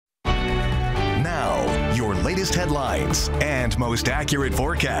latest headlines and most accurate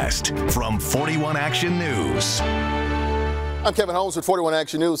forecast from 41 Action News. I'm Kevin Holmes with 41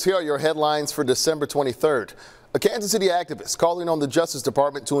 Action News. Here are your headlines for December 23rd. A Kansas City activist calling on the Justice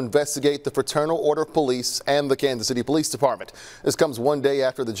Department to investigate the Fraternal Order of Police and the Kansas City Police Department. This comes one day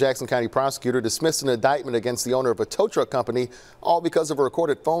after the Jackson County prosecutor dismissed an indictment against the owner of a tow truck company, all because of a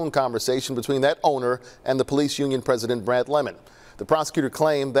recorded phone conversation between that owner and the police union president, Brad Lemon. The prosecutor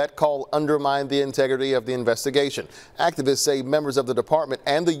claimed that call undermined the integrity of the investigation. Activists say members of the department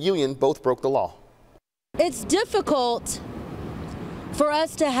and the union both broke the law. It's difficult for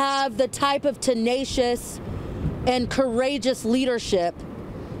us to have the type of tenacious and courageous leadership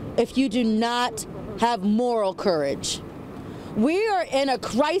if you do not have moral courage. We are in a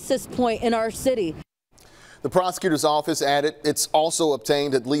crisis point in our city. The prosecutor's office added it's also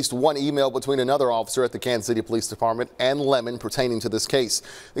obtained at least one email between another officer at the Kansas City Police Department and Lemon pertaining to this case.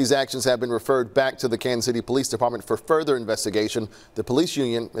 These actions have been referred back to the Kansas City Police Department for further investigation. The police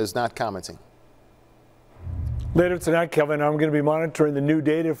union is not commenting. Later tonight, Kevin, I'm going to be monitoring the new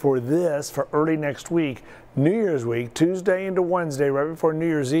data for early next week, New Year's week, Tuesday into Wednesday, right before New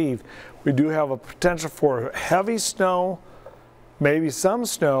Year's Eve. We do have a potential for heavy snow, maybe some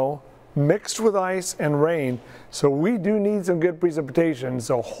snow, mixed with ice and rain. So we do need some good precipitation.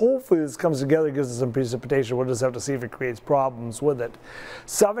 So hopefully this comes together, gives us some precipitation. We'll just have to see if it creates problems with it.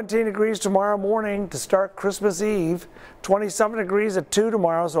 17 degrees tomorrow morning to start Christmas Eve. 27 degrees at 2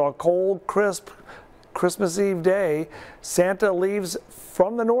 tomorrow, so a cold, crisp Christmas Eve day. Santa leaves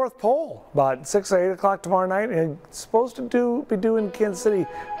from the North Pole about 6 or 8 o'clock tomorrow night, and it's supposed to be due in Kansas City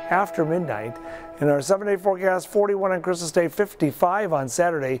after midnight. In our 7-day forecast, 41 on Christmas Day, 55 on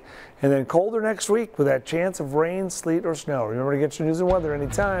Saturday, and then colder next week with that chance of rain, sleet, or snow. Remember to get your news and weather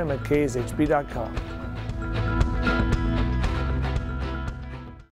anytime at KSHB.com.